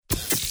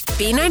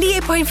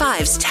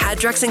B98.5's Tad,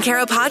 Drex, and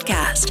Kara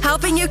podcast,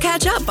 helping you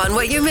catch up on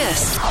what you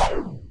missed.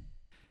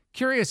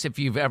 Curious if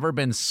you've ever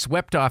been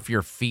swept off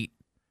your feet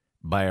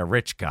by a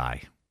rich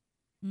guy.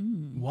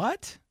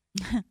 What?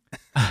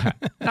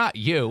 Not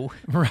you.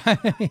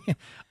 Right.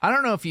 I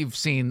don't know if you've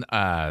seen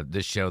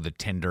this show, The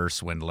Tinder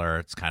Swindler.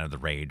 It's kind of the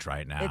rage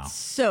right now. It's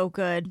so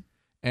good.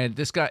 And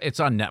this guy, it's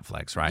on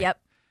Netflix, right? Yep.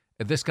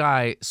 This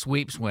guy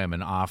sweeps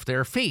women off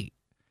their feet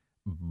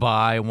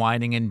by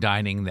whining and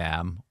dining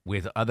them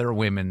with other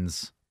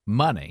women's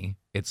money.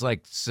 It's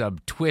like some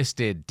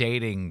twisted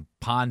dating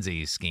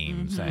Ponzi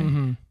scheme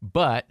thing.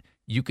 But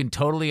you can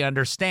totally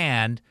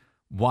understand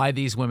why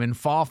these women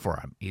fall for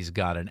him. He's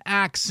got an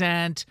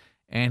accent,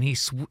 and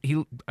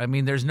I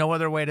mean, there's no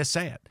other way to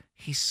say it.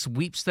 He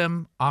sweeps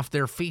them off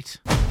their feet.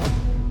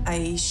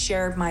 I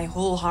shared my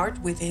whole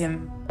heart with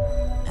him.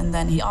 And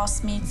then he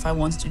asked me if I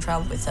wanted to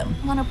travel with him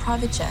on a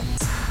private jet.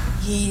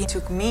 He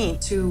took me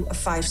to a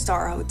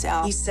 5-star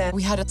hotel. He said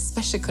We had a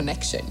special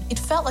connection. It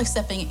felt like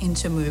stepping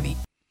into a movie.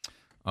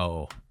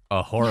 Oh,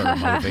 a horror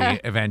movie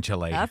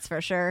eventually. That's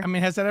for sure. I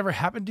mean, has that ever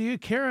happened to you,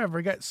 Kara?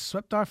 Ever got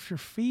swept off your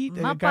feet?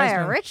 Not by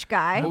a rich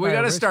guy. Well, we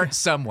got to start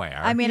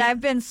somewhere. I mean,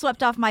 I've been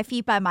swept off my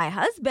feet by my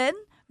husband,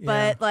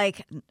 but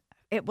like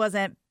it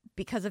wasn't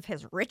because of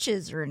his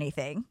riches or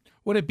anything.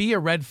 Would it be a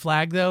red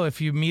flag, though,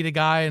 if you meet a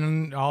guy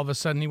and all of a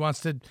sudden he wants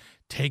to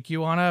take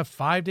you on a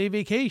 5-day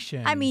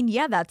vacation? I mean,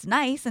 yeah, that's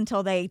nice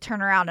until they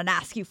turn around and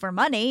ask you for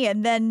money.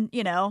 And then,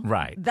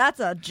 Right. That's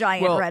a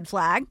giant red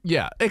flag.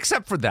 Yeah,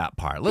 except for that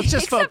part. Let's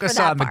just Except focus for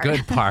that on the part.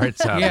 good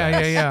parts of it.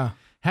 Yeah.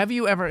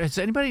 Has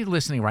anybody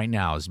listening right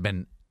now has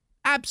been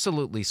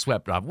absolutely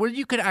swept off where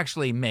you could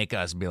actually make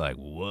us be like,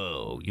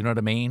 whoa, you know what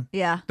I mean?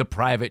 Yeah. The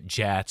private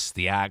jets,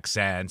 the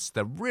accents,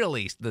 the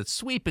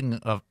sweeping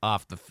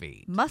off the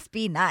feet. Must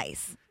be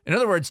nice. In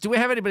other words, do we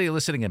have anybody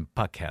listening in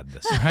Puckhead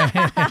this week?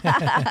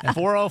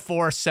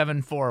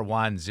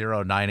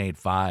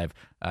 404-741-0985.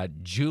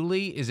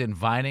 Julie is in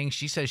Vining.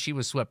 She says she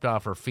was swept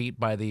off her feet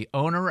by the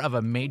owner of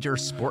a major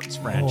sports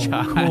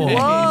franchise. cool.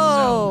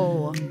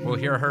 Whoa. We'll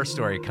hear her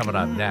story coming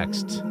up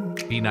next.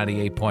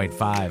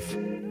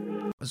 B98.5.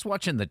 I was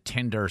watching The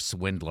Tinder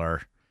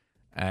Swindler,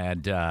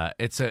 and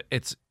it's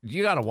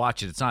you got to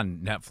watch it. It's on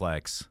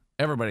Netflix.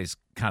 Everybody's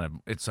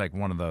it's like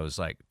one of those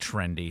like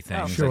trendy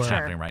things sure. that's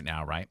happening right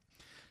now, right?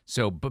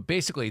 So, but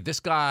basically,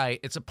 this guy,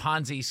 it's a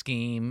Ponzi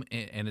scheme,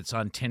 and it's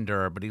on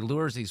Tinder, but he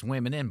lures these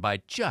women in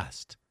by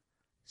just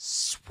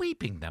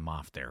sweeping them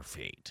off their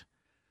feet.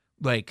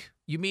 Like,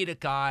 you meet a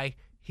guy,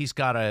 he's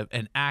got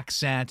an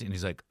accent, and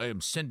he's like, I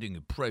am sending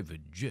a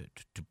private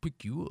jet to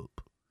pick you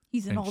up.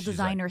 He's in And all she's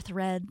designer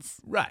threads.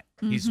 Right.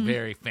 He's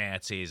very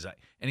fancy.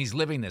 And he's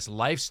living this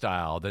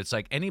lifestyle that's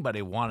like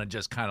anybody want to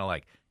just kind of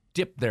like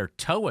dip their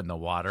toe in the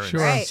water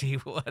Sure. and Right. see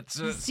what it's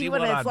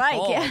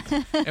like, yeah.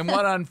 And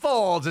what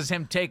unfolds is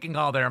him taking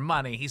all their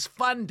money. He's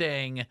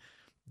funding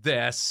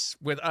this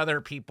with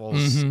other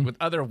people's, with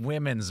other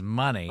women's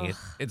money.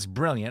 It's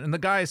brilliant. And the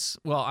guys,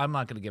 well, I'm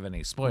not going to give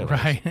any spoilers.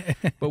 Right.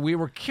 But we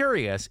were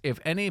curious if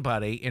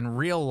anybody in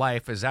real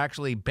life has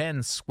actually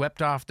been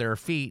swept off their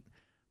feet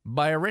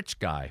by a rich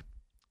guy.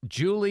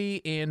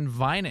 Julie in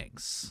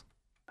Vinings.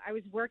 I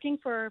was working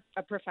for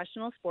a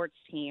professional sports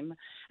team,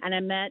 and I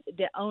met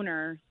the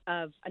owner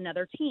of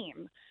another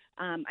team.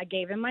 I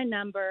gave him my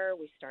number.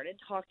 We started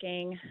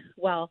talking.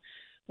 Well,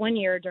 one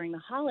year during the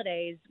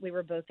holidays, we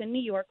were both in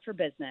New York for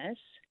business,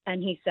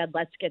 and he said,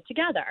 let's get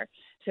together.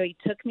 So he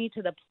took me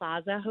to the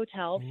Plaza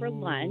Hotel for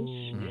lunch,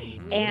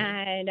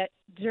 and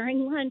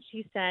during lunch,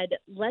 he said,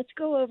 let's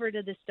go over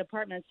to this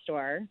department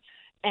store,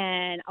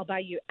 and I'll buy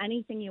you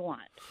anything you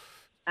want.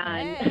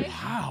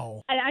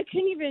 Wow. And I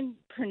couldn't even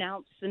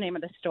pronounce the name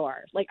of the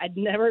store. Like, I'd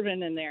never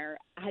been in there.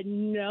 I had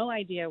no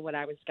idea what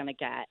I was going to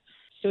get.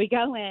 So we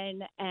go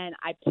in, and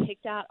I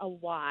picked out a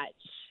watch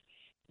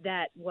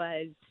that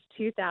was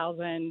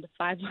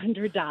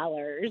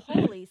 $2,500.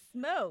 Holy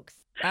smokes.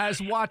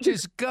 As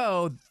watches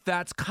go,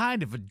 that's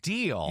kind of a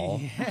deal.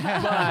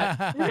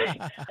 I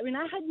mean,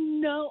 I had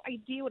no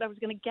idea what I was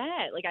going to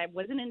get. Like, I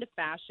wasn't into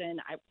fashion.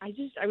 I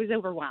was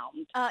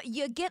overwhelmed.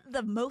 You get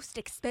the most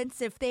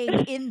expensive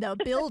thing in the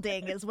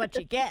building is what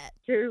you get.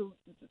 So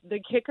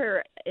the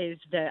kicker is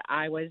that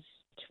I was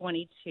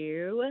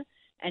 22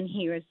 and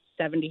he was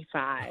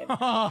 75. Oh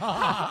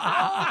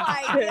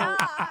my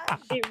gosh.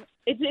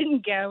 It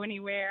didn't go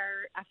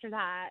anywhere after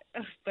that,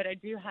 but I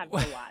do have the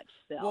watch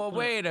still. Well,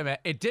 wait a minute.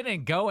 It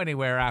didn't go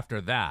anywhere after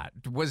that.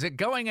 Was it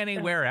going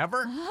anywhere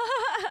ever?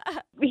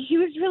 He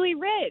was really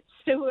rich,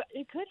 so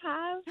it could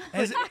have.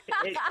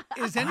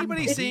 Is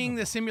anybody seeing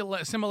the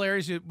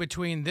similarities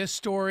between this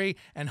story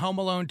and Home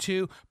Alone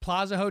 2?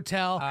 Plaza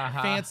Hotel,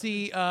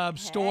 fancy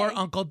store,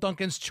 Uncle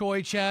Duncan's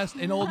toy chest,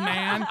 an old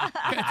man.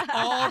 It's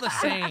all the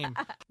same.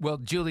 Well,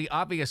 Julie,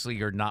 obviously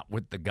you're not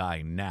with the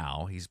guy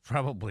now. He's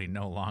probably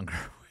no longer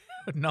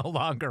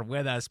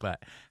with us,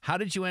 but how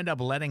did you end up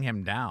letting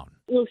him down?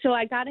 Well, so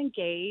I got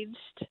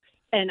engaged,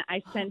 and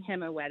I sent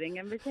him a wedding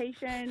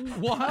invitation.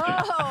 What?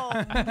 Oh,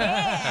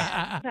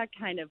 man. That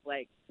kind of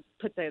like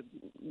put the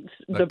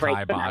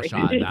brakes kibosh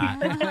on on everything.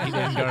 that. He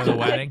didn't go to the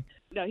wedding?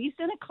 No, he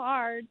sent a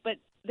card, but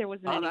there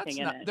wasn't anything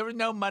in it. There was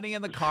no money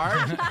in the card?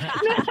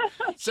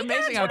 It's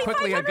amazing how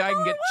quickly a guy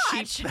can get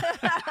cheap.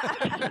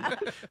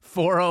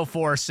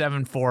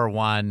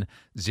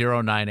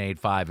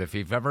 404-741-0985. If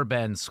you've ever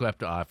been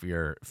swept off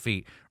your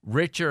feet.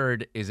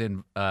 Richard is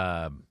in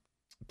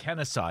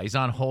Kennesaw. He's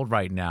on hold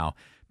right now.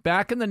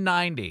 Back in the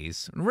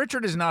 90s,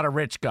 Richard is not a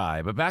rich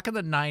guy, but back in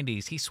the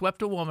 90s, he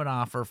swept a woman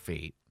off her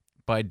feet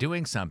by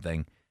doing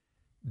something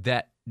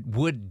that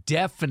would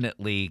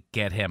definitely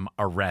get him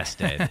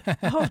arrested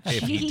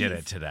if he did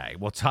it today.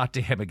 We'll talk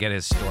to him and get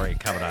his story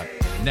coming up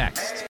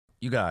next.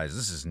 You guys,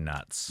 this is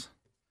nuts.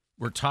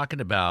 We're talking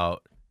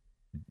about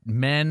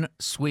men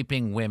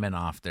sweeping women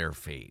off their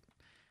feet.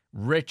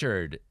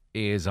 Richard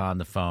is on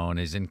the phone,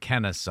 is in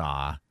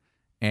Kennesaw.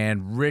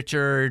 And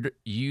Richard,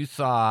 you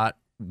thought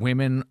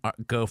women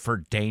go for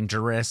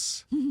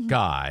dangerous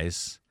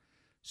guys.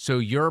 So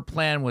your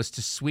plan was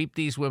to sweep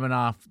these women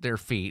off their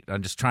feet.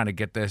 I'm just trying to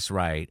get this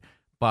right.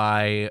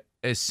 By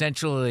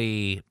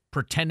essentially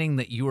pretending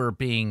that you were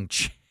being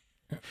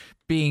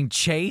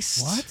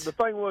chased. What? The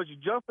thing was, you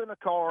jump in a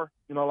car,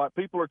 like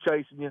people are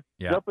chasing you.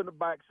 Yeah. Jump in the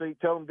back seat,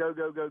 tell them go,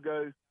 go, go,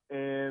 go.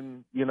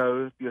 And,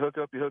 if you hook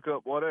up,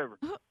 whatever.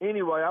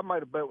 Anyway, I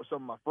made a bet with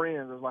some of my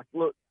friends. I was like,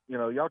 look,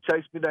 y'all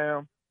chase me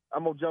down.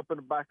 I'm going to jump in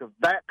the back of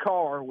that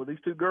car with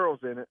these two girls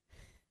in it,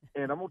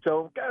 and I'm going to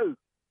tell them go.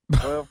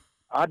 Well,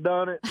 I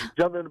done it,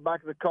 jumped in the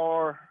back of the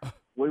car.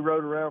 We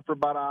rode around for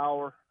about an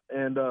hour.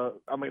 And,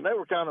 they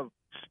were kind of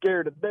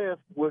scared to death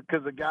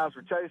because the guys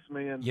were chasing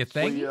me. And you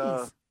think? We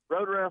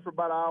rode around for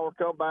about an hour,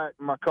 come back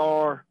in my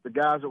car. The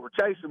guys that were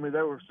chasing me,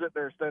 they were sitting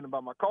there standing by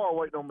my car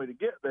waiting on me to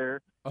get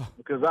there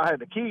because I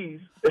had the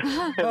keys.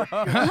 And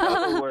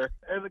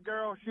the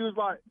girl, she was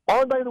like,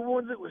 aren't they the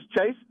ones that was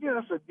chasing you?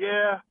 I said,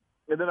 yeah.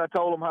 And then I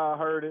told them how I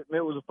heard it, and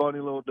it was a funny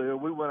little deal.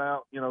 We went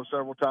out,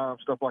 several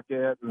times, stuff like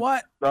that. And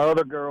What? The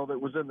other girl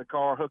that was in the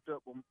car hooked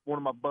up with one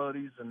of my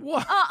buddies. And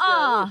What?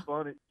 yeah, it was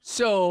funny.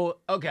 So,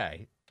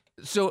 okay.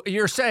 So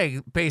you're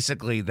saying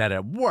basically that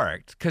it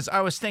worked, because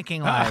I was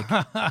thinking like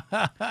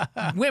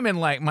women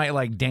might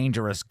like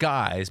dangerous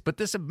guys, but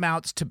this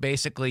amounts to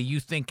basically you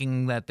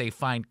thinking that they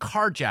find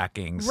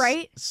carjackings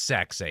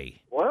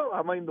sexy. Well,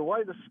 the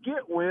way the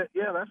skit went,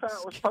 yeah, that's how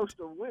it was supposed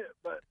to went.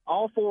 But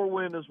all four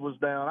windows was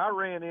down. I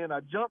ran in.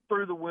 I jumped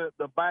through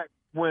the back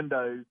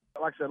window.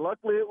 Like I said,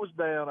 luckily it was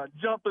down. I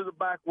jumped through the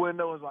back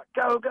window and was like,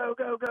 go, go,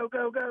 go, go,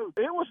 go, go.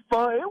 It was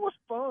fun. It was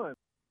fun.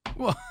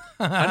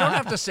 I don't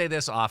have to say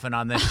this often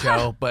on this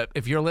show, but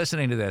if you're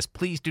listening to this,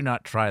 please do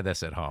not try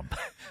this at home.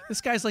 This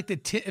guy's like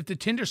if the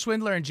Tinder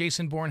swindler and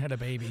Jason Bourne had a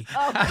baby.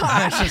 Oh, God.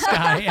 That's this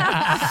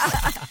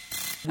guy.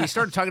 We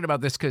started talking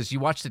about this because you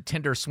watch the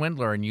Tinder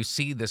Swindler and you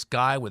see this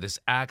guy with his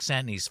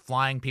accent and he's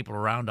flying people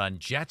around on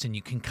jets, and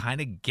you can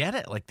kind of get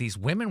it. Like, these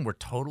women were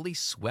totally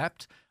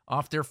swept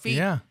off their feet.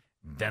 Yeah.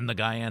 Then the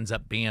guy ends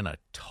up being a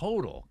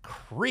total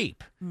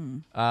creep.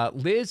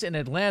 Liz in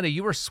Atlanta,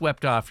 you were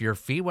swept off your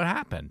feet. What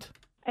happened?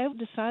 I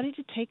decided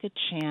to take a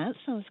chance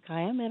on this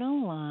guy I met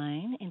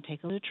online and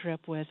take a little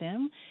trip with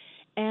him.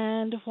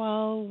 And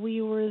while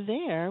we were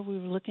there, we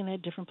were looking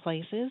at different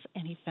places,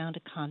 and he found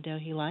a condo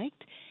he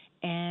liked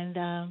and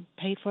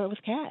paid for it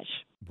with cash.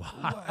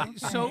 Wow.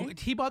 So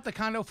he bought the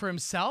condo for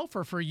himself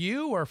or for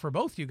you or for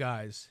both you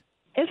guys?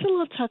 It's a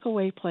little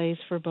tuck-away place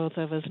for both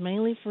of us,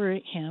 mainly for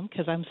him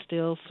because I'm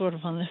still sort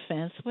of on the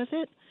fence with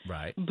it.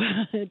 Right.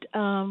 But,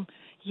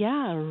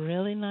 yeah, a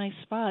really nice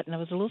spot. And I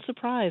was a little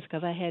surprised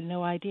because I had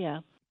no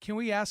idea. Can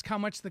we ask how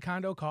much the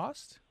condo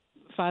cost?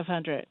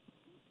 $500,000.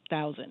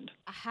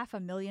 A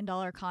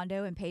 $500,000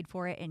 condo and paid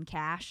for it in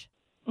cash?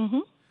 Mm-hmm.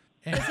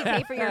 Does he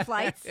pay for your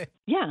flights?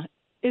 Yeah.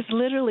 It's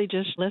literally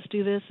just, let's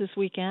do this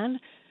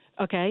weekend.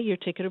 Okay, your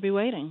ticket will be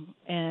waiting.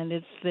 And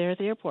it's there at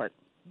the airport.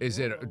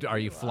 Are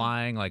you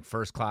flying like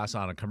first class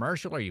on a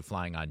commercial? Are you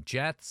flying on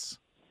jets?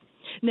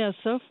 No,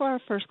 so far,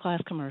 first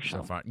class commercial.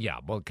 So far, yeah,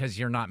 well, because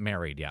you're not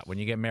married yet. When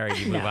you get married,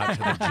 you move out to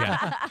the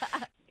jet.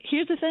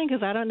 Here's the thing,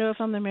 because I don't know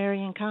if I'm the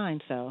marrying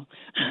kind, so.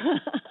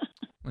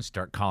 We'll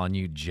start calling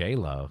you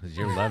J-Lo, because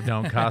your love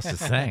don't cost a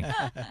thing.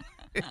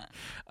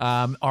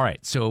 All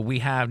right, so we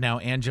have now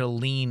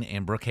Angeline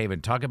in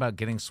Brookhaven. Talk about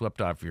getting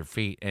swept off your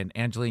feet. And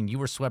Angeline, you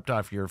were swept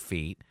off your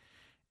feet,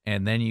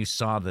 and then you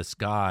saw this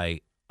guy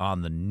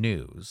on the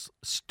news.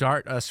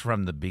 Start us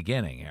from the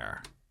beginning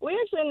here. We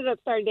actually ended up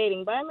starting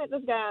dating, but I met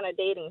this guy on a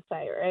dating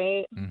site,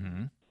 right?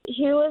 Mm-hmm.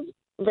 He was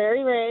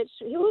very rich.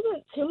 He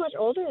wasn't too much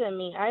older than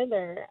me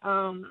either.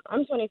 I'm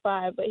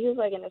 25, but he was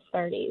like in his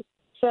 30s.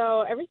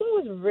 So everything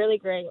was really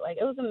great. Like,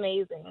 it was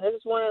amazing. It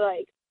was one of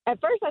at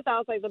first I thought it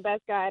was like the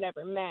best guy I'd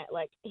ever met.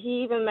 Like,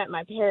 he even met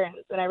my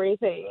parents and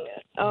everything.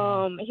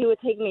 He would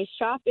take me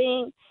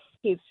shopping.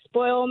 He'd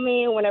spoil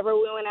me whenever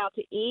we went out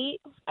to eat.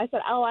 I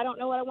said, I don't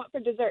know what I want for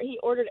dessert. He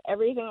ordered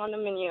everything on the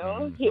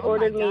menu. He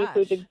ordered me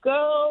food to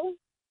go.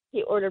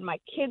 He ordered my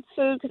kids'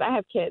 food because I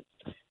have kids.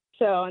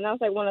 So, and that was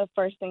like one of the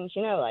first things,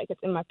 like it's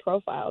in my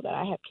profile that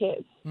I have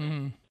kids.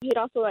 Mm-hmm. He'd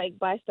also like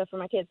buy stuff for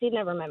my kids. He'd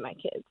never met my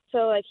kids.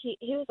 So like he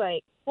was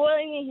like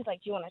spoiling me. He's like,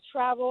 do you want to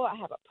travel? I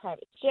have a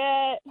private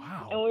jet.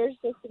 Wow. And we were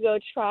supposed to go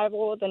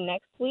travel the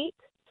next week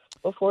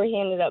before he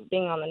ended up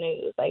being on the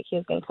news. Like he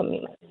was going to come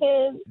meet my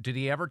kids. Did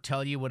he ever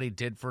tell you what he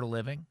did for a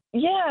living?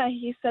 Yeah,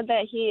 he said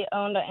that he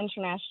owned an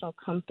international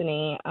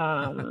company.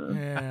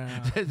 Yeah.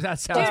 That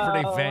sounds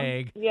pretty So,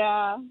 vague.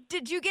 Yeah.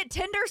 Did you get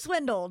Tinder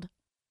swindled?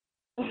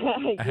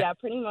 Yeah,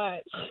 pretty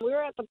much. We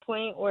were at the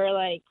point where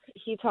like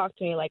he talked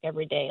to me like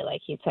every day.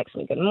 Like he'd text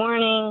me good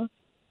morning.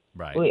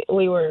 Right.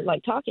 We were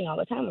like talking all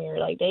the time. We were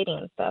like dating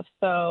and stuff.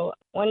 So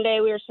one day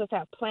we were supposed to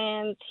have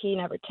plans. He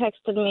never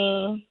texted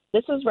me.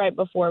 This was right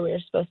before we were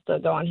supposed to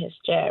go on his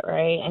jet,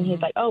 right? And he's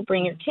like, oh,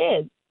 bring your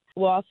kids.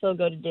 We'll also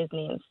go to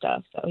Disney and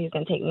stuff. So he's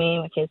going to take me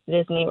and my kids to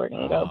Disney. We're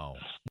going to go. Oh.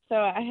 So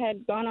I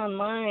had gone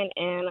online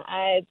and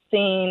I had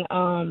seen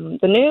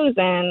the news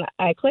and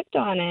I clicked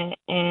on it,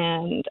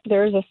 and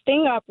there was a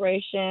sting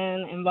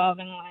operation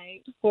involving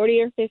like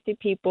 40 or 50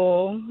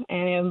 people,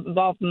 and it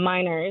involved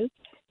minors.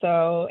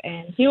 So,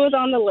 and he was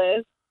on the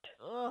list.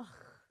 Ugh.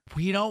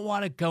 We don't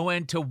want to go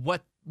into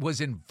what was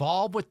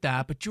involved with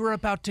that, but you were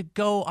about to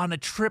go on a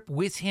trip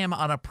with him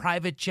on a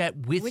private jet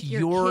with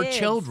your kids.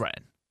 children.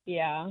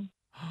 Yeah.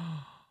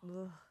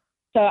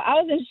 So I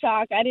was in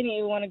shock. I didn't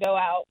even want to go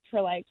out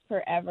for like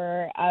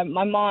forever.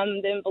 My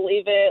mom didn't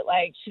believe it.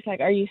 Like, she's like,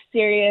 are you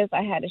serious?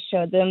 I had to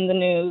show them the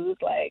news.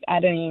 Like, I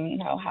didn't even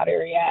know how to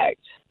react.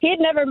 He had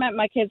never met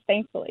my kids,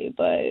 thankfully,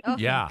 but. Oh,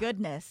 Yeah. thank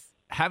goodness.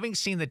 Having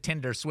seen the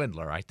Tinder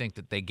swindler, I think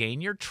that they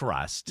gain your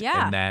trust.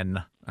 Yeah. And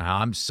then,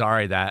 I'm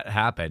sorry that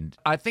happened.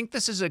 I think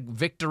this is a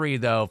victory,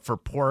 though, for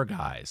poor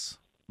guys.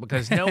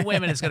 Because no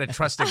woman is going to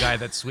trust a guy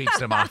that sweeps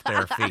them off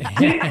their feet.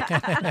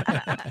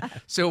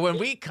 So when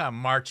we come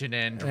marching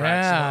in, Drex,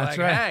 we're like,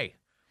 right. hey,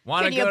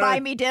 want to Can you go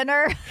buy me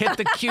dinner? hit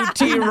the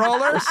QT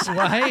rollers?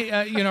 Well,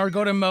 hey, or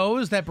go to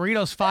Moe's. That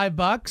burrito's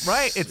 $5.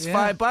 Right, it's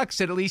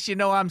 $5, and at least you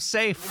know I'm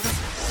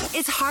safe.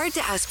 It's hard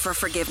to ask for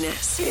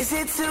forgiveness. Is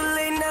it too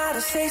late now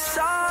to say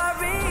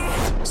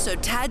sorry? So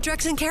Tad,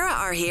 Drex, and Kara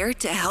are here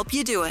to help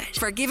you do it.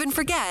 Forgive and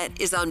Forget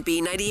is on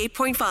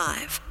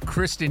B98.5.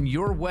 Kristen,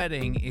 your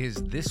wedding is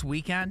this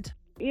weekend?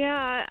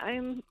 Yeah,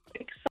 I'm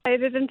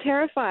excited and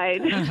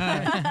terrified.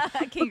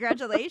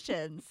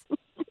 Congratulations.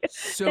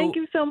 So Thank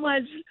you so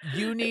much.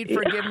 You need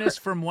forgiveness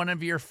from one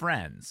of your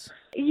friends.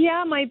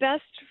 Yeah, my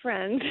best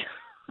friend.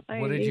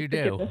 What did you need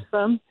do? forgiveness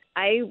from.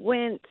 I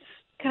went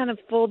kind of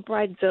full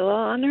bridezilla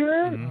on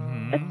her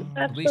at the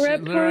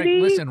bachelorette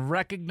party. Listen,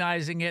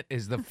 recognizing it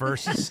is the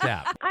first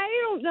step. I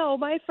don't know.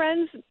 My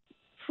friends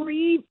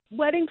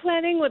pre-wedding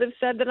planning would have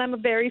said that I'm a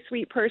very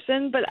sweet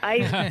person, but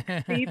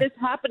I see this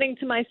happening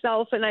to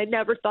myself, and I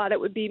never thought it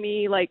would be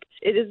me. Like,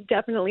 it is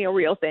definitely a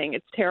real thing.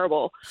 It's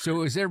terrible.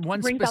 So is there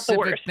one Brings out the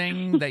specific worst.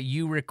 thing that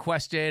you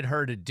requested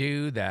her to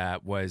do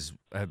that was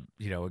a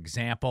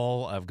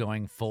example of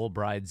going full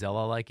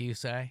bridezilla, like you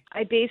say?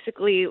 I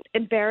basically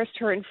embarrassed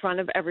her in front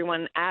of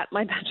everyone at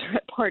my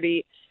bachelorette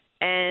party,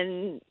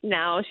 and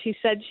now she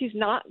said she's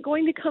not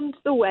going to come to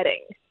the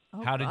wedding.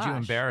 Oh, How did you gosh.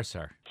 embarrass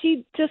her?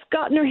 She'd just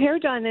gotten her hair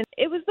done, and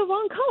it was the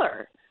wrong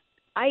color.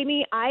 I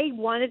mean, I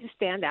wanted to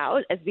stand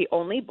out as the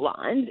only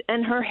blonde,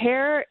 and her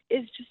hair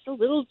is just a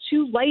little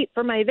too light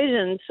for my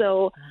vision.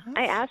 So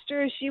I asked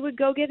her if she would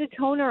go get a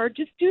toner or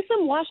just do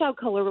some washout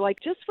color, like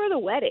just for the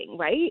wedding,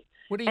 right?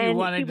 What do you And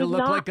wanted she to was look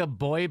not- like a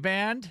boy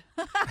band?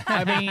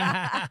 I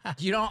mean,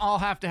 you don't all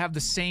have to have the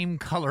same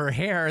color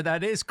hair.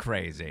 That is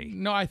crazy.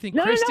 No, I think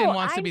No, no, Kristen no,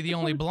 wants to I be the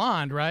only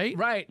blonde, right?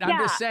 Right. I'm Yeah,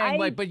 just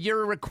saying, I- but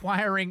you're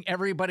requiring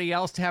everybody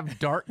else to have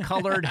dark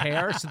colored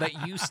hair so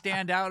that you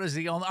stand out as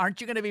the only.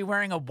 Aren't you going to be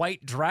wearing a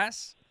white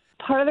dress?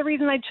 Part of the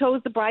reason I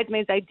chose the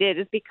bridesmaids I did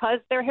is because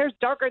their hair's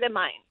darker than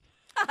mine.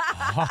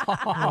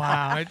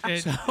 Wow.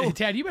 Hey,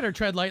 Tad, you better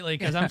tread lightly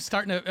because I'm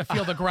starting to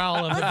feel the growl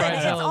of the Listen,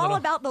 it's bridezilla a all little.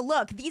 about the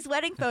look. These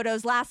wedding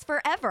photos last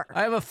forever.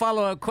 I have a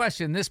follow-up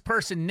question. This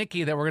person,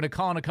 Nikki, that we're going to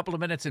call in a couple of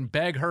minutes and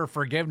beg her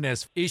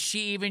forgiveness, is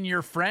she even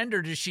your friend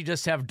or does she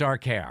just have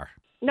dark hair?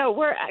 No,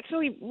 we're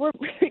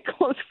very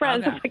close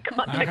friends. Okay.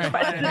 My contact All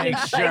right, person make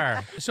is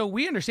sure. So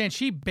we understand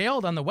she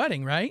bailed on the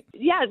wedding, right?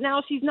 Yeah,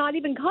 now she's not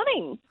even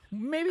coming.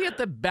 Maybe at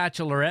the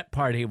bachelorette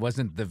party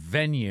wasn't the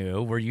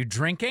venue. Were you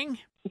drinking?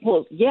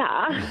 Well,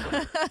 yeah.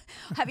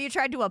 Have you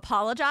tried to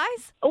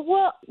apologize?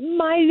 Well,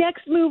 my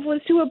next move was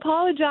to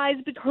apologize,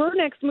 but her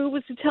next move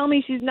was to tell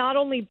me she's not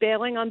only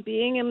bailing on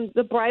being in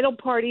the bridal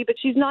party, but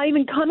she's not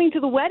even coming to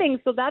the wedding.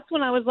 So that's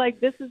when I was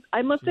like,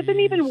 I must have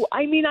been even,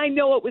 I mean, I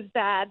know it was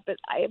bad, but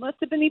I must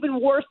have been even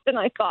worse than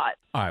I thought.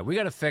 All right, we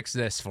got to fix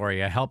this for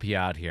you, help you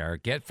out here.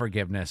 Get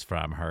forgiveness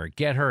from her.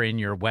 Get her in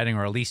your wedding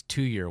or at least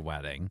to your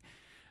wedding.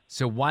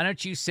 So why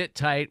don't you sit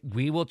tight?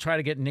 We will try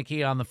to get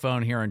Nikki on the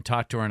phone here and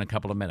talk to her in a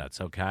couple of minutes,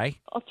 okay?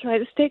 I'll try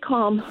to stay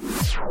calm.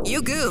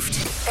 You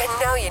goofed, and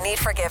now you need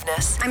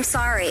forgiveness. I'm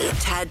sorry.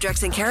 Tad,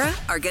 Drex, and Kara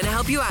are going to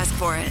help you ask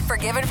for it.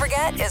 Forgive and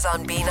Forget is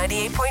on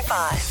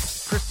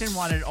B98.5. Kristen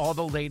wanted all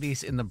the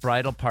ladies in the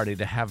bridal party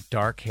to have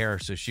dark hair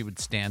so she would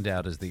stand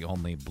out as the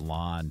only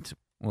blonde.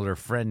 Well, her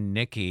friend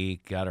Nikki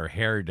got her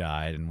hair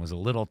dyed and was a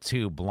little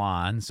too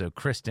blonde. So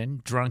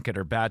Kristen, drunk at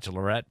her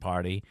bachelorette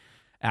party,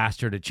 asked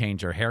her to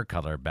change her hair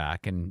color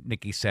back. And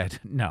Nikki said,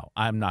 no,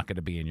 I'm not going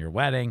to be in your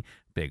wedding.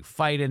 Big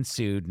fight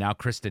ensued. Now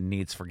Kristen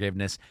needs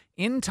forgiveness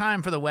in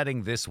time for the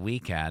wedding this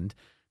weekend.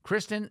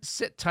 Kristen,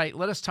 sit tight.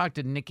 Let us talk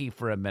to Nikki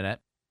for a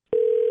minute.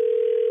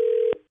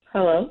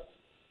 Hello.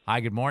 Hi,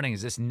 good morning.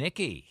 Is this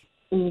Nikki?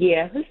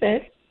 Yeah, who's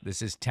this?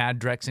 This is Tad,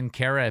 Drex, and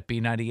Kara at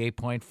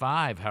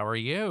B98.5. How are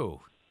you?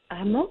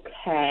 I'm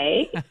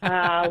okay.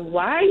 Why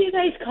are you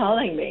guys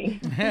calling me?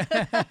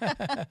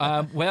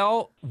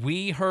 Well,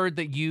 we heard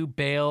that you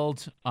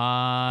bailed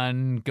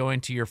on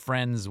going to your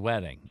friend's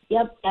wedding.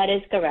 Yep, that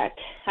is correct.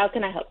 How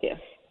can I help you?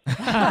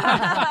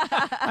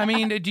 I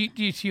mean, do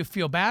you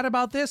feel bad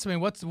about this? I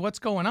mean, what's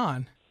going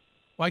on?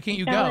 Why can't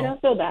you No, go? I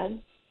don't feel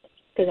bad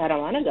because I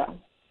don't want to go.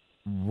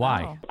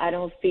 Why? I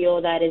don't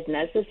feel that it's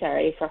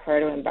necessary for her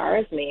to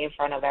embarrass me in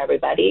front of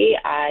everybody.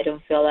 I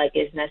don't feel like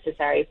it's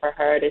necessary for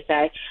her to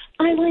say,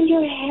 I want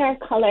your hair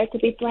color to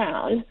be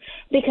brown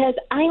because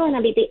I want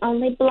to be the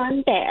only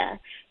blonde there.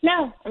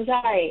 No, I'm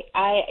sorry.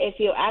 If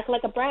you act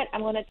like a brat,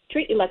 I'm going to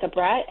treat you like a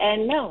brat,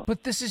 and no.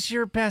 But this is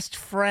your best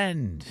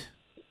friend.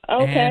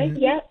 Okay,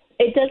 yeah.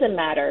 It doesn't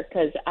matter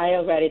because I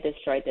already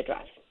destroyed the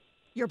dress.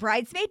 Your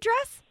bridesmaid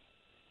dress?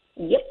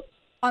 Yep.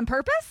 On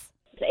purpose?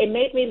 It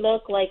made me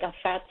look like a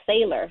fat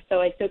sailor,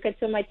 so I took it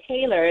to my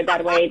tailor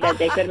that way that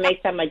they could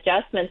make some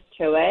adjustments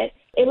to it.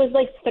 It was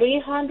like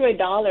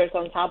 $300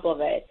 on top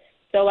of it,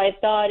 so I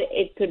thought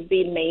it could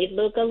be made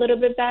look a little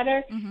bit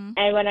better. Mm-hmm.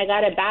 And when I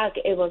got it back,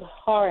 it was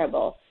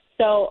horrible.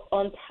 So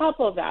on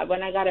top of that,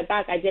 when I got it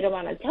back, I didn't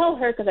want to tell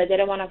her because I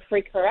didn't want to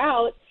freak her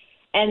out.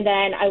 And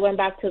then I went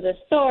back to the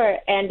store,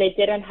 and they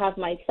didn't have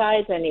my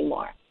size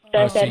anymore. So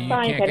I said,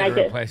 fine, can I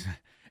just...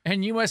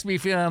 And you must be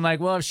feeling like,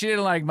 well, if she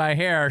didn't like my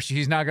hair,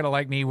 she's not going to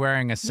like me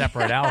wearing a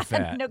separate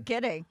outfit. No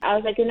kidding. I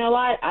was like, you know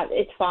what?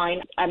 It's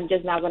fine. I'm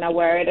just not going to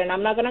wear it, and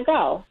I'm not going to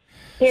go.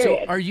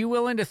 Period. So are you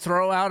willing to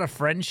throw out a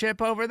friendship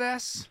over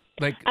this?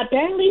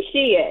 Apparently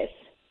she is.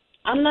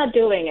 I'm not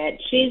doing it.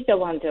 She's the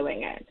one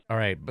doing it. All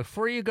right.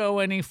 Before you go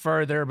any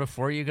further,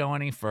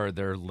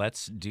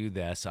 let's do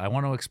this. I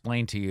want to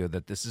explain to you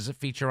that this is a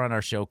feature on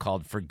our show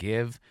called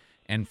Forgive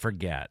and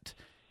Forget.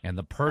 And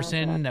the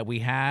person that we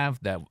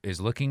have that is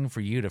looking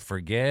for you to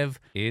forgive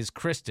is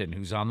Kristen,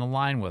 who's on the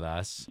line with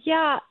us.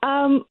 Yeah,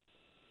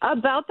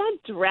 about that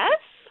dress?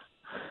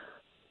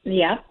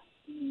 Yeah.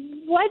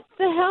 What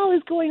the hell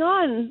is going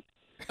on?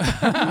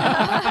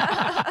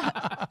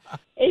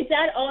 Is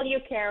that all you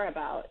care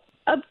about?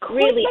 Of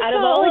course, really, out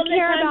of all of the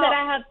care times about. that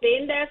I have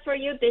been there for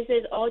you, this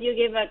is all you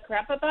give a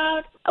crap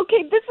about?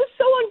 Okay, this is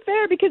so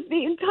unfair because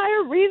the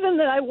entire reason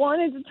that I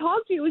wanted to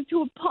talk to you was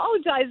to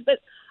apologize, but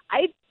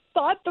I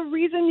thought the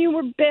reason you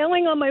were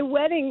bailing on my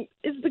wedding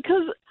is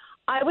because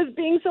I was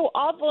being so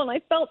awful and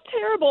I felt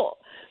terrible.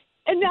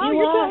 And now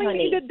you're telling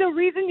me that the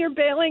reason you're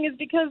bailing is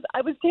because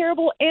I was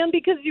terrible and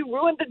because you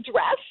ruined the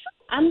dress?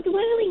 I'm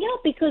bailing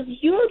out because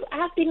you're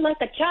acting like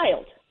a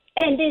child,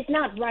 and it's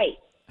not right.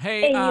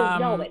 Hey,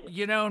 and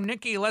you know,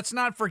 Nikki, let's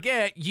not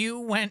forget you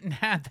went and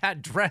had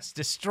that dress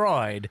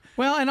destroyed.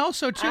 Well, and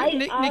also, too,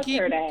 Nikki,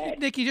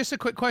 just a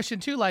quick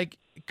question, too. Like,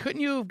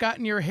 couldn't you have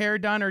gotten your hair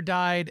done or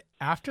dyed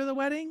after the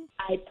wedding?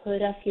 I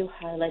put a few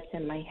highlights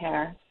in my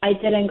hair. I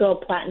didn't go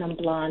platinum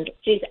blonde.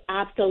 She's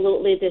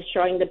absolutely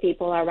destroying the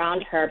people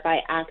around her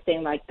by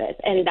acting like this,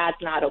 and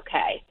that's not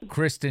okay.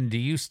 Kristen, do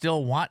you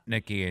still want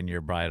Nikki in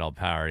your bridal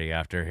party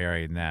after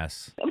hearing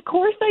this? Of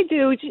course I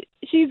do.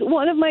 She's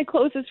one of my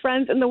closest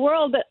friends in the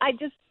world, but I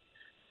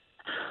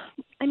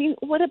mean,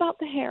 what about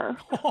the hair?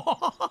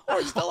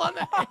 We're still on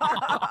the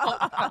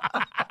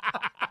hair.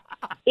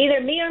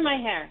 Either me or my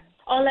hair.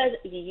 Unless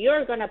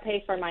you're going to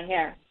pay for my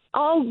hair.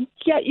 I'll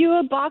get you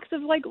a box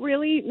of, like,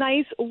 really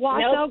nice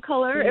wash-out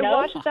color. It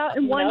washes out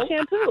in one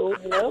shampoo.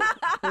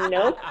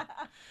 Nope.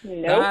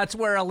 That's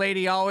where a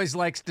lady always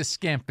likes to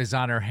skimp, is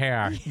on her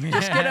hair.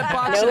 Just get a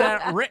box of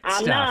that Rit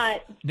stuff. I'm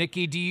not.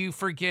 Nikki, do you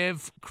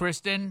forgive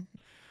Kristen?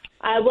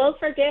 I will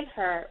forgive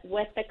her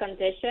with the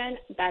condition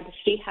that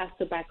she has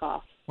to back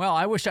off. Well,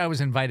 I wish I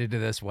was invited to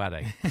this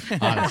wedding,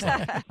 honestly.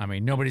 I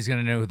mean, nobody's going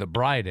to know who the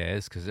bride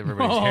is because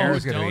everybody's hair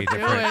is going to be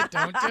different.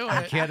 Don't do it.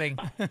 I'm kidding.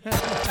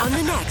 On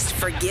the next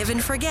Forgive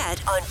and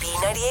Forget on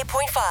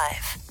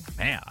B98.5.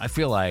 Man, I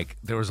feel like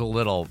there was a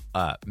little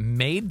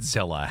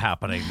Maidzilla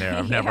happening there.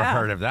 I've never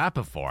heard of that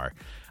before.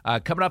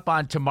 Coming up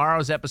on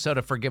tomorrow's episode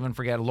of Forgive and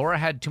Forget, Laura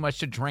had too much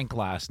to drink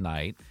last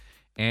night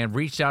and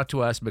reached out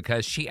to us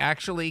because she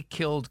actually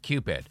killed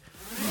Cupid.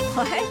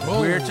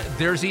 What?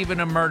 There's even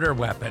a murder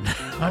weapon.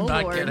 I'm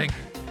not Lord. kidding.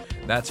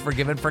 That's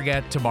Forgive and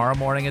Forget tomorrow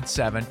morning at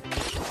 7.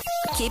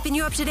 Keeping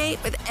you up to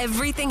date with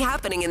everything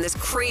happening in this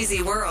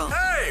crazy world.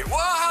 Hey,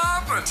 what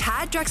happened?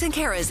 Tad, Drex, and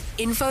Kara's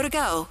Info to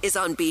Go is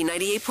on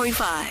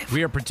B98.5.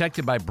 We are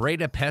protected by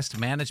Breda Pest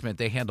Management.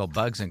 They handle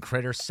bugs and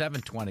critters.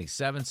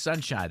 727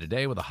 sunshine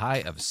today with a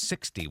high of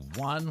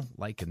 61.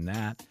 Liking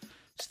that.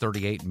 It's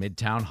 38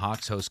 Midtown.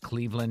 Hawks host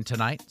Cleveland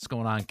tonight. What's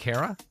going on,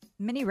 Kara?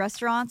 Many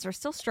restaurants are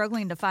still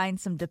struggling to find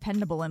some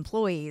dependable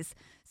employees.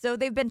 So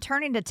they've been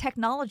turning to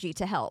technology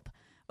to help.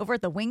 Over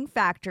at the Wing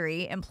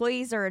Factory,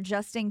 employees are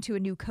adjusting to a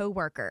new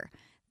coworker.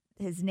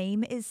 His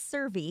name is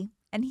Servy,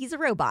 and he's a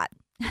robot.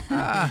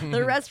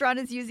 The restaurant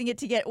is using it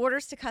to get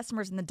orders to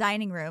customers in the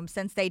dining room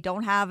since they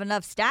don't have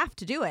enough staff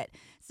to do it.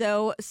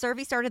 So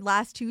Servy started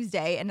last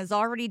Tuesday and has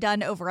already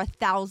done over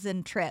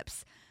 1,000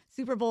 trips.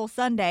 Super Bowl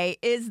Sunday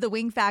is the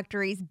Wing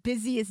Factory's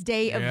busiest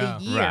day of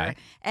the year. Right.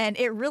 And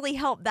it really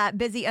helped that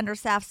busy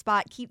understaffed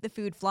spot keep the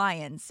food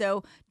flying.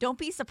 So don't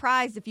be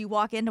surprised if you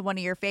walk into one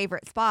of your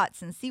favorite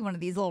spots and see one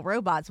of these little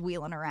robots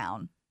wheeling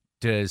around.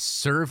 Does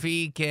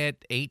Servy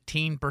get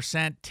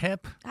 18%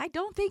 tip? I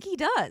don't think he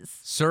does.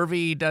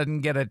 Servy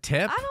doesn't get a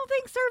tip? I don't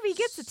think Servy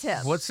gets a tip.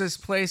 What's this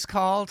place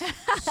called?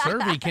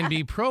 Servy can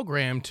be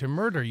programmed to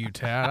murder you,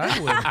 Tad.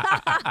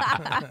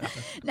 I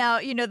would. Now,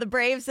 the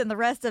Braves and the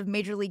rest of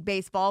Major League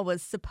Baseball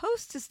was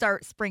supposed to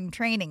start spring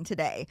training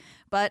today,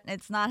 but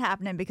it's not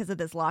happening because of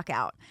this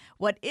lockout.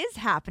 What is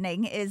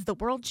happening is the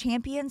World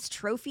Champions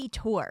Trophy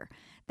Tour.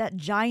 That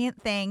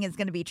giant thing is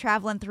going to be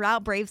traveling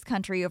throughout Braves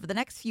country over the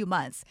next few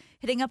months,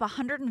 hitting up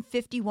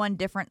 151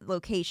 different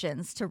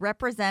locations to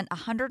represent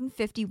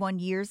 151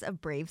 years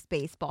of Braves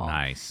baseball.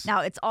 Nice.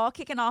 Now, it's all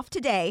kicking off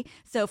today.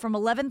 So from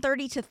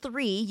 11:30 to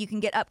 3, you can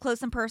get up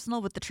close and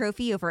personal with the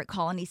trophy over at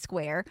Colony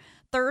Square.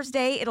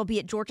 Thursday, it'll be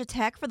at Georgia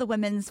Tech for the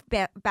women's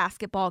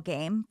basketball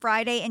game.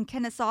 Friday in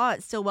Kennesaw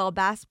at Stillwell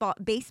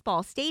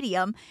Baseball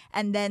Stadium,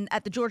 and then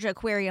at the Georgia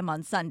Aquarium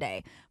on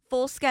Sunday.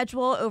 Full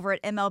schedule over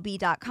at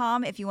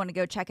MLB.com if you want to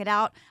go check it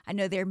out. I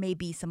know there may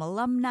be some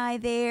alumni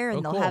there,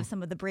 and they'll have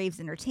some of the Braves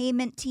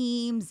entertainment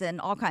teams and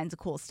all kinds of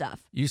cool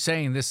stuff. You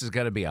saying this is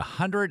going to be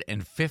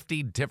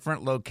 150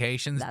 different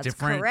locations, That's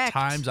different correct.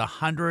 times,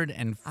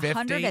 150?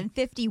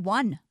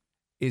 151.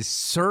 Is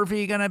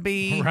Servy going to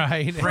be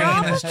Right.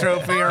 bringing this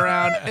trophy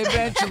around?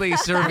 Eventually,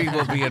 Servy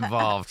will be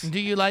involved. Do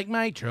you like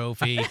my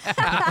trophy?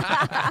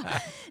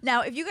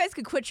 Now, if you guys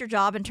could quit your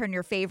job and turn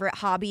your favorite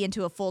hobby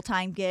into a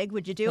full-time gig,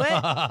 would you do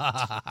it?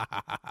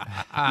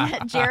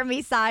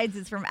 Jeremy Sides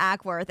is from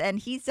Ackworth, and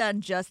he's done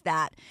just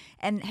that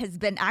and has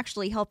been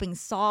actually helping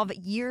solve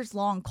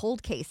years-long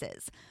cold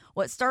cases.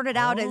 What started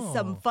out as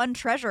some fun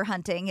treasure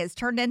hunting has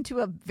turned into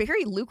a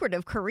very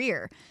lucrative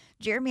career.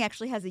 Jeremy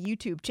actually has a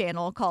YouTube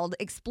channel called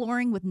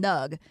Exploring with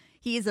Nug.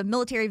 He is a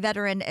military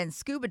veteran and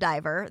scuba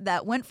diver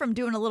that went from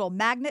doing a little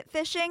magnet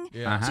fishing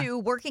to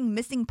working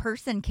missing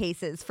person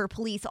cases for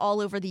police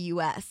all over the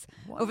U.S.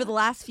 Over the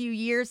last few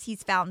years,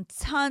 he's found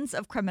tons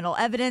of criminal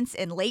evidence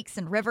in lakes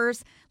and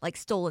rivers, like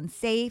stolen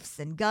safes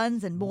and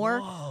guns and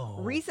more.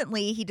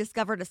 Recently, he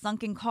discovered a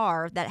sunken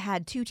car that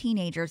had 2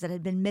 teenagers that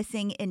had been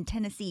missing in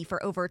Tennessee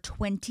for over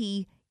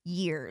 20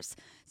 years.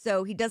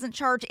 So he doesn't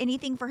charge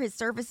anything for his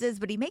services,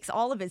 but he makes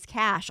all of his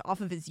cash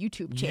off of his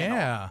YouTube channel.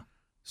 Yeah.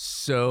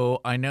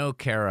 So I know,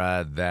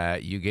 Kara,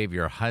 that you gave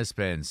your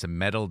husband some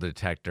metal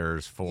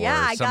detectors for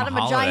I some got him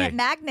holiday. a giant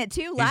magnet,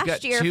 too,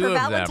 last year two for of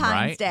them, Valentine's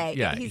right? Day.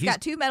 Yeah, he's got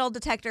 2 metal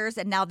detectors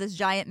and now this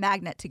giant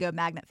magnet to go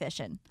magnet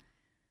fishing.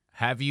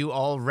 Have you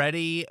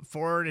already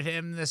forwarded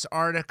him this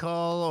article,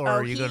 or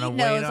are you going to wait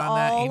on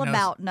that? He knows all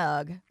about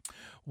Nug.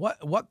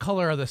 What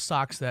color are the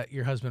socks that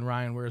your husband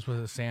Ryan wears with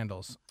his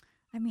sandals?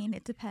 I mean,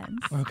 it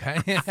depends. Okay.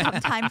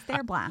 Sometimes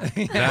they're black.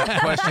 That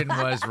question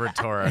was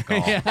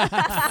rhetorical.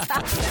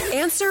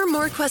 Answer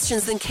more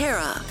questions than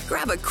Kara.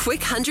 Grab a quick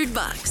 $100.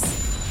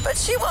 But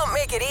she won't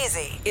make it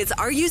easy. It's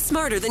Are You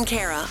Smarter Than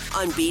Kara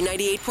on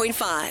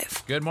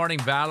B98.5. Good morning,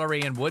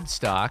 Valerie in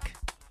Woodstock.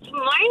 Good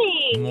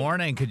morning.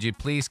 Morning. Could you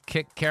please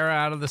kick Kara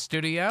out of the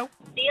studio?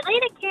 See you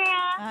later,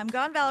 Kara. I'm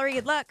gone, Valerie.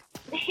 Good luck.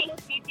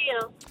 Thanks, you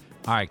too.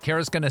 All right,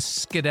 Kara's going to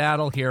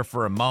skedaddle here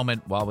for a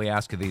moment while we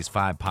ask her these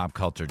 5 pop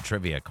culture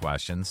trivia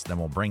questions. Then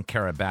we'll bring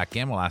Kara back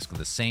in. We'll ask her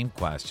the same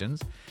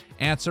questions.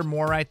 Answer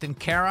more right than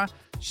Kara.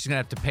 She's going to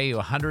have to pay you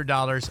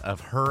 $100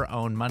 of her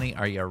own money.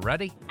 Are you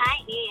ready? I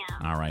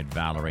am. All right,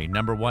 Valerie.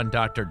 Number 1,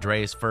 Dr.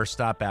 Dre's first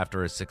stop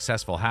after a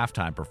successful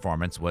halftime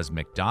performance was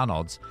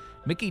McDonald's.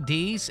 Mickey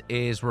D's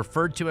is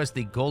referred to as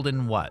the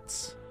Golden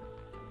What's?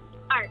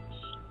 Arch.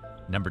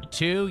 Number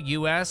 2,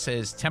 U.S.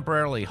 has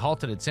temporarily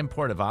halted its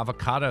import of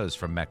avocados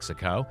from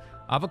Mexico.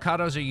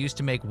 Avocados are used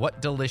to make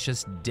what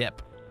delicious dip?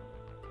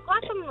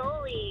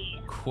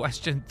 Guacamole.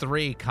 Question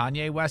 3,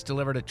 Kanye West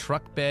delivered a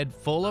truck bed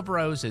full of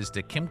roses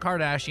to Kim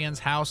Kardashian's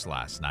house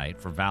last night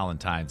for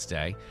Valentine's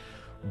Day.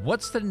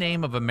 What's the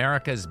name of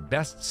America's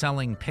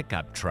best-selling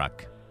pickup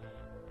truck?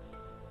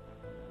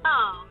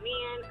 Oh,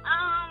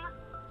 man.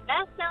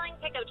 Best-selling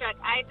pickup truck.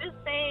 I just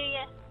say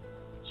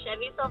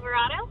Chevy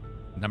Silverado.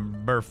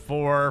 Number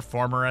 4,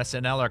 former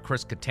SNLer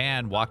Chris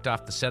Kattan walked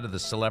off the set of the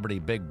Celebrity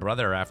Big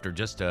Brother after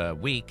just a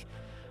week.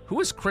 Who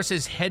was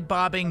Chris's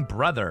head-bobbing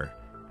brother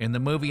in the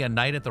movie A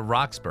Night at the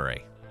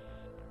Roxbury?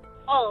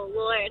 Oh,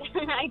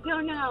 Lord. I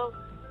don't know.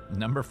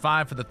 Number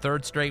 5, for the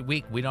 3rd straight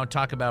week, we don't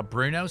talk about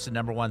Bruno's the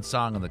number 1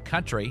 song in the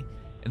country.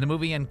 In the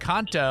movie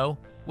Encanto,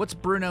 what's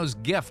Bruno's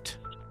gift?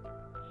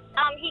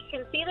 He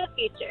can see the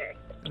future.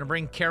 I'm going to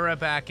bring Kara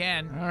back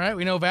in. All right.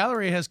 We know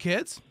Valerie has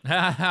kids.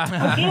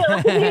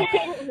 I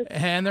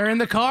And they're in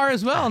the car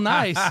as well.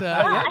 Nice.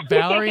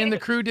 Valerie and the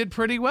crew did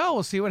pretty well.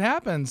 We'll see what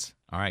happens.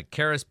 All right,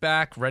 Kara's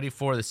back, ready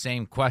for the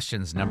same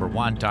questions. Number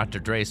 1, Dr.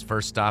 Dre's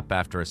first stop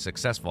after a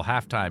successful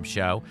halftime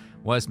show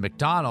was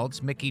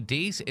McDonald's. Mickey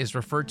D's is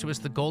referred to as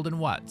the Golden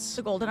What's?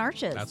 The Golden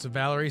Arches. That's what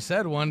Valerie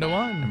said,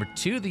 1-1. Number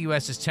 2, the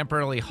U.S. has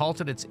temporarily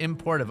halted its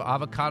import of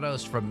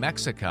avocados from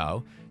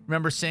Mexico.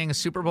 Remember seeing a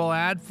Super Bowl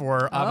ad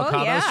for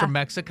avocados from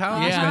Mexico?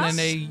 Yeah, and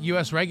then a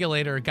U.S.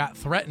 regulator got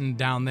threatened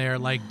down there,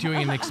 like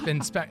doing an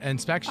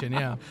inspection,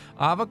 yeah.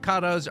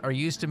 Avocados are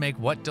used to make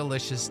what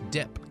delicious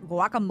dip?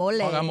 Guacamole.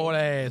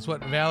 Guacamole is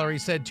what Valerie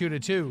said,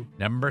 2-2.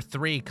 Number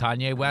 3,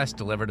 Kanye West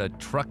delivered a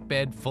truck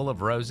bed full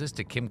of roses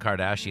to Kim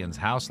Kardashian's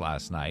house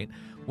last night.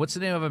 What's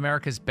the name of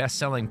America's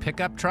best-selling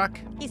pickup truck?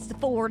 It's the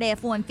Ford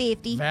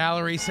F-150.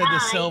 Valerie said the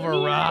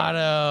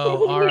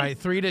Silverado. All right,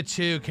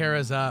 3-2.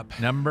 Kara's up.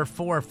 Number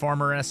 4,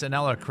 former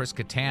SNLer Chris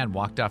Kattan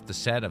walked off the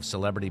set of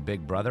Celebrity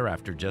Big Brother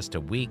after just a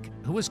week.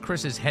 Who was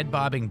Chris's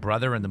head-bobbing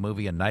brother in the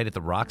movie A Night at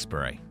the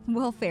Roxbury?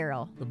 Will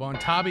Ferrell. The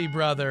Bontabi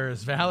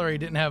brothers. Valerie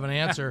didn't have an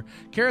answer.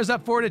 Kara's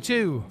up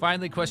 4-2.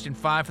 Finally, question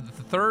 5. For the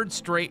third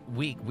straight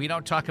week, we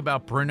don't talk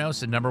about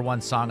Bruno's, the number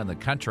 1 song in the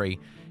country.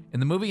 In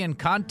the movie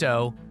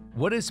Encanto,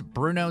 what is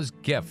Bruno's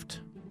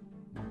gift?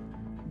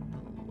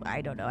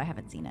 I don't know. I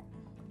haven't seen it.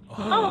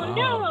 Oh,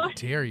 no. How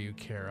dare you,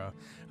 Kara.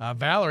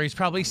 Valerie's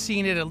probably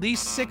seen it at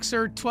least 6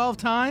 or 12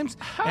 times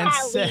and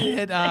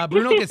said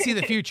Bruno can see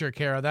the future,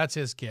 Kara. That's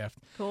his gift.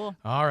 Cool.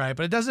 All right,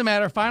 but it doesn't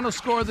matter. Final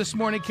score this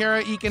morning,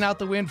 Kara eking out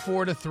the win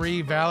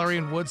 4-3. Valerie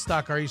in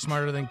Woodstock, are you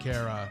smarter than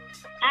Kara?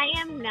 I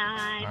am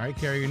not. All right,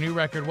 Kara, your new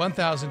record,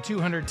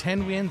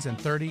 1,210 wins and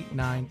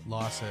 39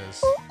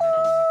 losses.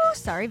 Ooh,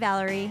 sorry,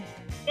 Valerie.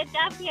 Good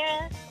job,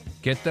 Kara.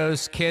 Get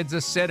those kids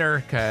a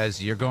sitter,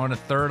 because you're going to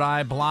Third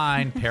Eye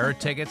Blind. Pair of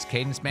tickets,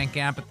 Cadence Bank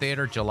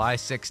Amphitheater, July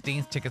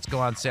 16th. Tickets go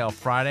on sale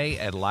Friday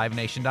at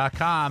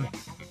livenation.com.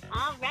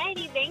 All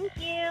righty, thank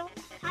you.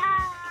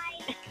 Hi.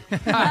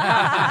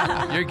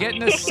 You're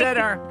getting a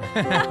sitter.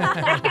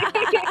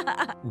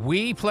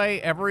 We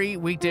play every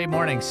weekday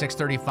morning,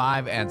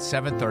 6:35 and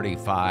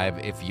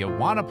 7:35. If you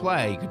want to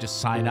play, you can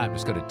just sign up.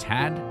 Just go to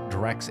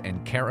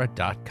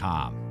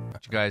taddrexandkara.com.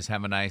 Did you guys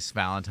have a nice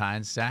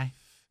Valentine's Day?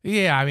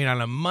 Yeah, I mean,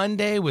 on a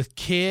Monday with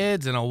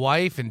kids and a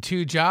wife and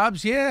 2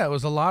 jobs, yeah, it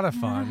was a lot of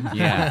fun.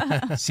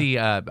 Yeah. See,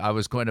 I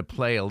was going to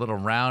play a little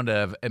round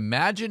of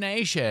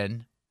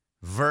imagination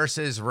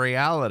versus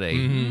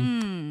reality.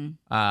 Mm-hmm.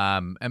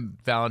 And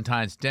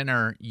Valentine's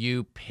dinner,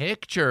 you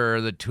picture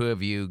the two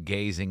of you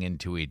gazing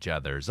into each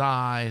other's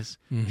eyes,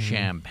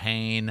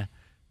 champagne,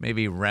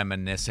 maybe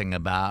reminiscing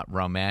about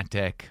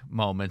romantic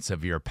moments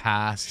of your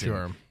past.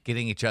 Sure. And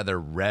getting each other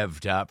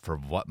revved up for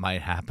what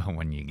might happen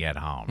when you get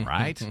home,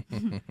 right?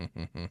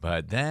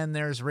 But then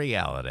there's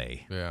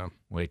reality,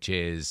 which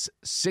is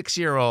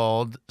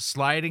 6-year-old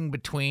sliding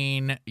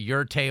between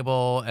your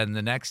table and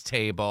the next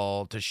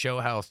table to show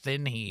how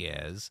thin he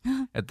is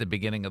at the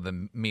beginning of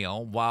the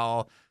meal,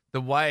 while the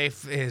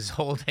wife is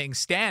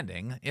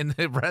standing in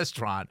the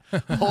restaurant,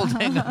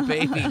 holding a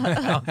baby,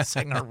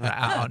 bouncing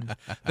around.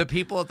 The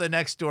people at the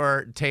next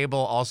door table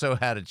also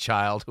had a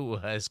child who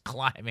was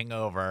climbing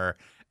over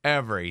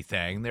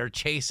everything. They're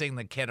chasing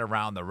the kid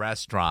around the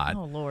restaurant.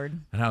 Oh, Lord.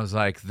 And I was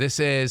like,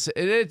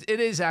 it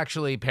is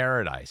actually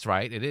paradise,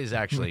 right? It is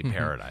actually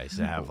paradise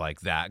to have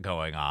like that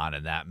going on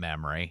and that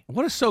memory.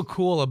 What is so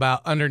cool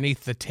about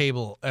underneath the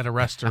table at a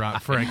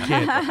restaurant for a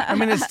kid? I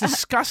mean, it's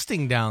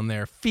disgusting down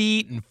there.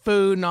 Feet and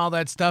food and all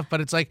that stuff,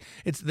 but it's like,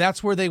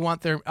 that's where they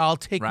want I'll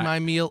take my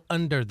meal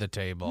under the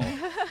table.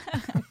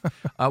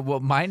 Well,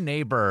 my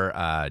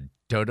neighbor,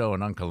 Dodo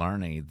and Uncle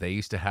Ernie, they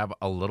used to have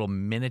a little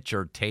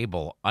miniature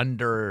table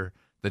under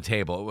the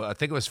table. I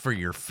think it was for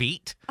your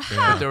feet.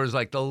 But there was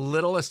like the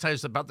littlest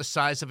size, about the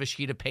size of a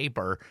sheet of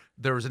paper.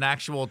 There was an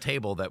actual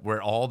table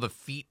where all the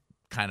feet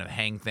kind of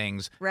hang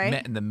things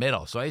met in the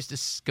middle. So I used to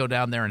go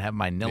down there and have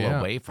my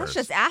Nilla wafers.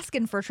 That's just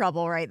asking for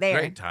trouble right there.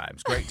 Great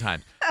times.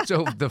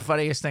 So the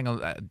funniest thing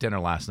at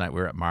dinner last night,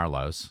 we were at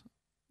Marlowe's.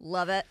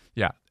 Love it.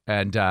 Yeah.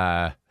 And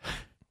I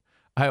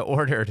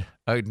ordered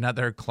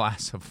another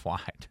glass of wine.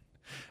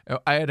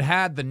 I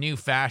had the new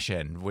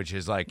fashion, which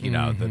is like,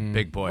 the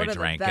big boy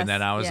drink. And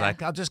then I was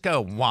like, I'll just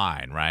go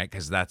wine, right?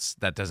 Because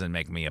that doesn't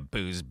make me a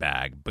booze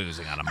bag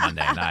boozing on a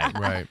Monday night.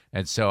 Right.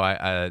 And so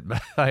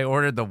I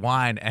ordered the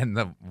wine, and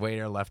the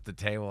waiter left the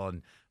table,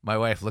 and my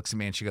wife looks at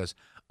me and she goes,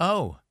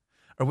 "Oh,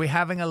 are we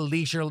having a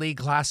leisurely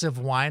glass of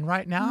wine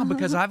right now?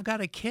 Because I've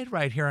got a kid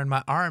right here in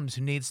my arms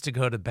who needs to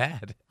go to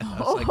bed." And I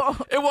was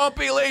like, it won't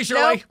be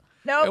leisurely.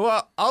 Nope.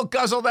 Well, I'll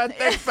guzzle that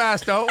thing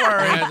fast. Don't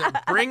worry.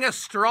 Bring a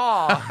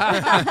straw.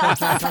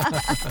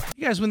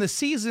 You guys, when the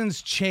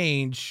seasons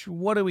change,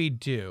 what do we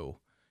do?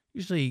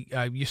 Usually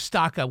you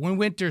stock up. When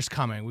winter's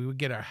coming, we would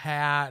get a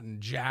hat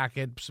and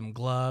jacket, some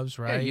gloves,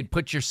 right? Yeah, you'd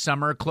put your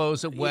summer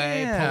clothes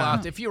away, pull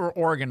out. If you were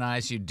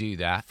organized, you'd do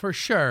that. For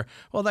sure.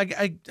 Well,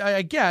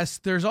 I guess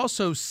there's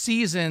also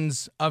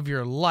seasons of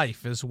your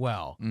life as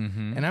well.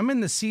 Mm-hmm. And I'm in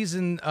the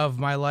season of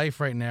my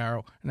life right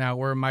now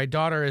where my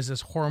daughter is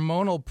this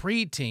hormonal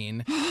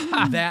preteen.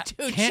 that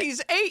Dude, can't.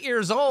 she's 8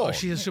 years old. Oh,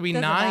 she'll be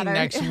Doesn't 9 matter.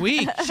 next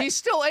week. She's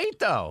still 8,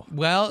 though.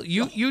 Well,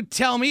 you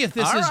tell me if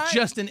this All is right.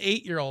 just an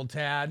 8-year-old,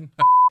 Tad.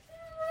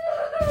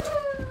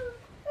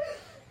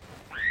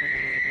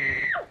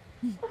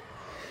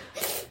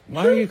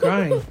 Why are you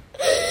crying? You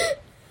gotta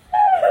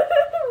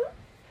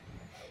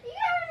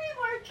be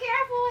more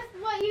careful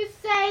with what you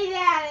say,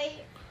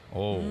 Daddy.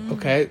 Oh.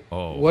 Okay.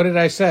 Oh. What did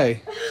I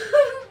say?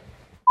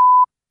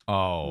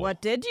 Oh.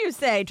 What did you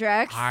say,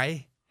 Drex?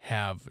 I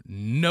have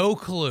no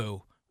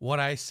clue what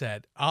I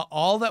said.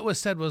 All that was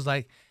said was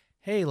like,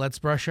 hey, let's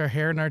brush our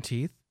hair and our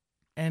teeth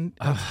and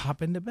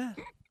hop into bed.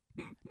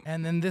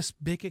 And then this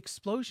big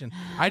explosion.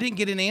 I didn't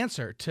get an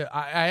answer to.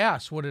 I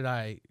asked, what did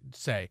I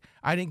say?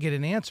 I didn't get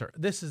an answer.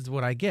 This is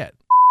what I get.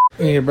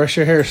 You need to brush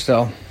your hair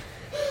still.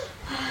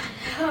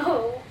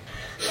 No.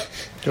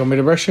 Do you want me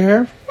to brush your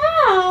hair?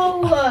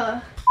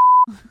 No.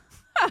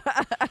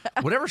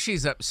 Whatever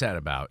she's upset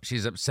about,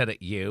 she's upset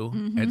at you.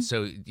 Mm-hmm. And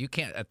so you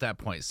can't at that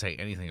point say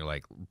anything. You're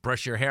like,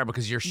 brush your hair,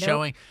 because you're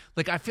showing,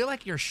 like, I feel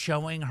like you're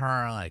showing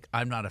her, like,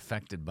 I'm not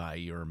affected by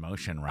your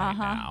emotion right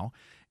now.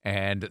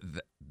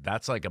 And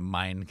that's like a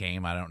mind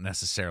game. I don't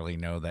necessarily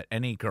know that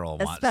any girl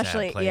wants to have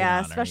played on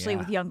her. Especially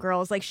with young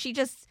girls. Like, she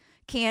just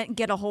can't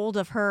get a hold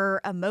of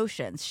her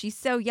emotions. She's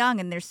so young,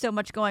 and there's so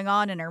much going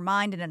on in her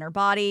mind and in her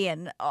body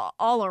and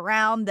all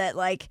around that,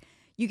 like,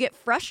 you get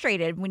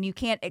frustrated when you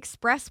can't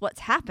express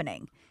what's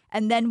happening.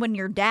 And then when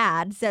your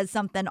dad says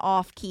something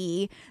off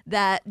key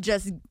that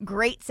just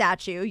grates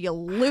at you, you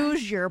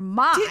lose your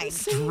mind.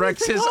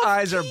 Rex's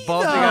eyes are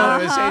bulging out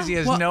of his face. He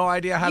has no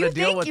idea how to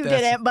deal with you this. You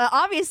didn't, but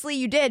obviously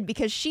you did,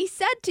 because she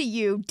said to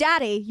you,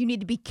 Daddy, you need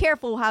to be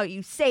careful how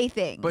you say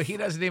things. But he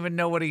doesn't even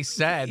know what he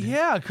said.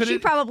 Yeah. She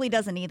probably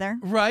doesn't either.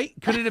 Right?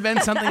 Could it have been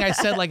something I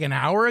said like an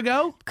hour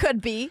ago? Could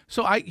be.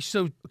 So this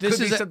Could is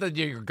be something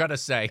you're going to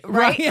say.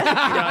 Right?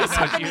 Yeah.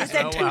 Something you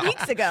said 2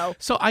 weeks ago.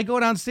 So I go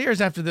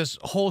downstairs after this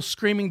whole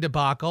screaming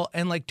debacle,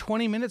 and like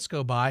 20 minutes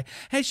go by,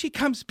 and she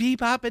comes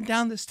bebopping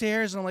down the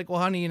stairs, and I'm like,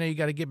 well, honey, you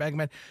got to get back in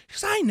bed. She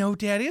goes, I know,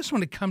 Daddy. I just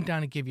want to come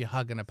down and give you a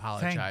hug and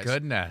apologize. Thank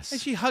goodness. And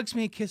she hugs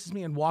me and kisses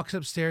me and walks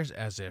upstairs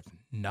as if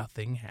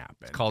nothing happened.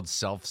 It's called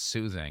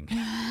self-soothing.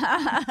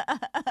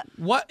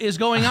 What is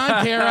going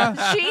on, Kara?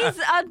 She's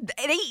an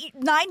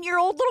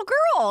 9-year-old little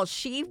girl.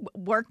 She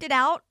worked it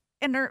out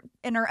in her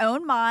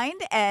own mind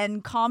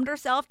and calmed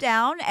herself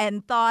down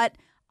and thought,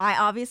 I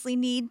obviously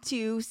need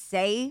to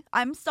say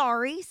I'm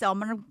sorry, so I'm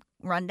going to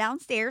run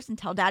downstairs and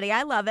tell Daddy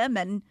I love him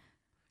and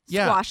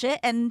squash it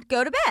and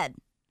go to bed.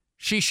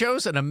 She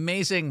shows an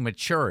amazing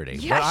maturity.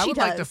 Yeah, what I she would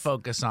like to does.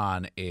 focus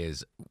on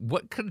is,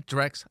 what could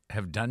Drex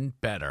have done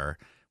better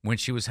when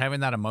she was having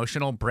that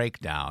emotional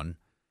breakdown,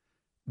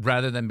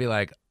 rather than be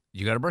like,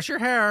 you got to brush your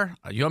hair.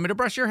 You want me to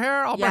brush your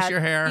hair? I'll brush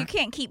your hair. You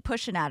can't keep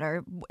pushing at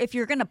her. If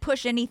you're going to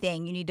push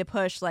anything, you need to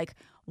push like,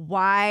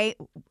 why,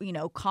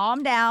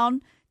 calm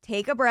down,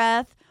 take a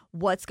breath.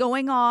 What's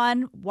going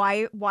on?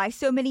 Why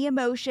so many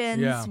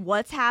emotions? Yeah.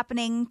 What's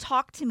happening?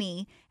 Talk to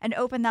me, and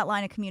open that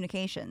line of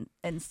communication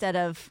instead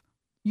of,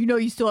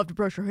 you still have to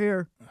brush your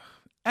hair.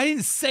 I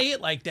didn't say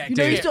it like that.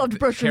 You still have to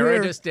brush your Kara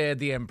hair. just did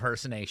the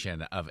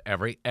impersonation of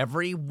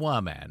every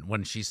woman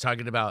when she's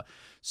talking about,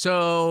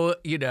 so,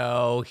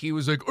 he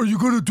was like, are you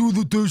going to do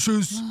the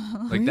dishes?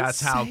 Like,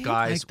 that's how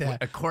guys,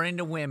 according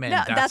to women,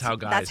 No, that's how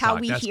guys that's how talk.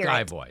 we That's hear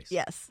guy it. voice.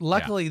 Yes.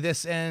 Luckily,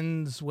 this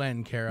ends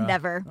when, Kara?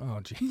 Never. Oh,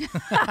 gee.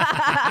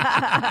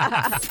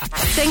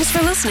 Thanks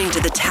for listening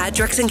to the Tad,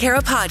 Drex, and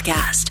Kara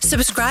podcast.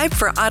 Subscribe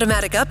for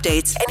automatic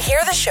updates and hear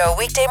the show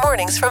weekday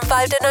mornings from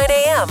 5 to 9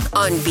 a.m.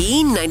 on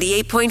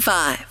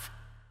B98.5.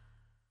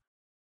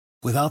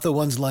 Without the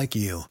ones like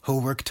you,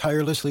 who work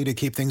tirelessly to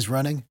keep things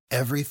running,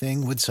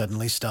 everything would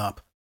suddenly stop.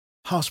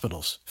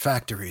 Hospitals,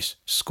 factories,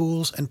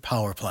 schools, and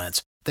power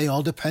plants, they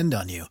all depend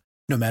on you.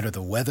 No matter the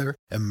weather,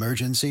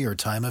 emergency, or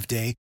time of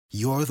day,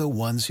 you're the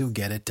ones who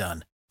get it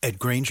done. At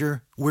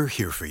Grainger, we're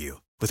here for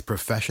you with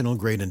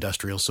professional-grade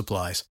industrial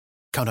supplies.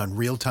 Count on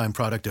real-time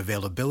product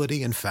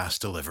availability and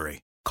fast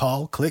delivery.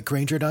 Call, click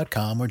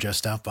Grainger.com, or just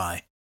stop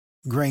by.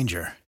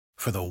 Grainger,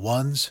 for the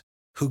ones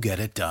who get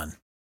it done.